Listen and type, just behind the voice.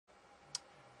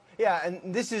Yeah, and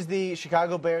this is the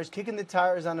Chicago Bears kicking the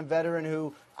tires on a veteran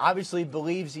who obviously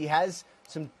believes he has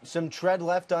some tread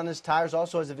left on his tires.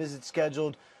 Also has a visit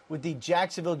scheduled with the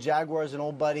Jacksonville Jaguars, an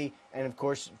old buddy, and of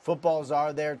course footballs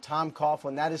are there. Tom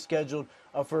Coughlin, that is scheduled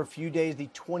for a few days, the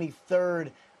 23rd,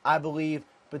 I believe.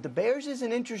 But the Bears is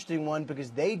an interesting one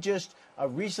because they just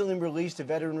recently released a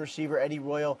veteran receiver, Eddie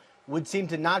Royal. Would seem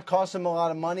to not cost them a lot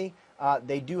of money.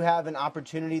 They do have an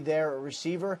opportunity there, a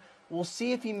receiver. We'll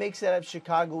see if he makes that out of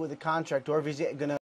Chicago with a contract or if he's going to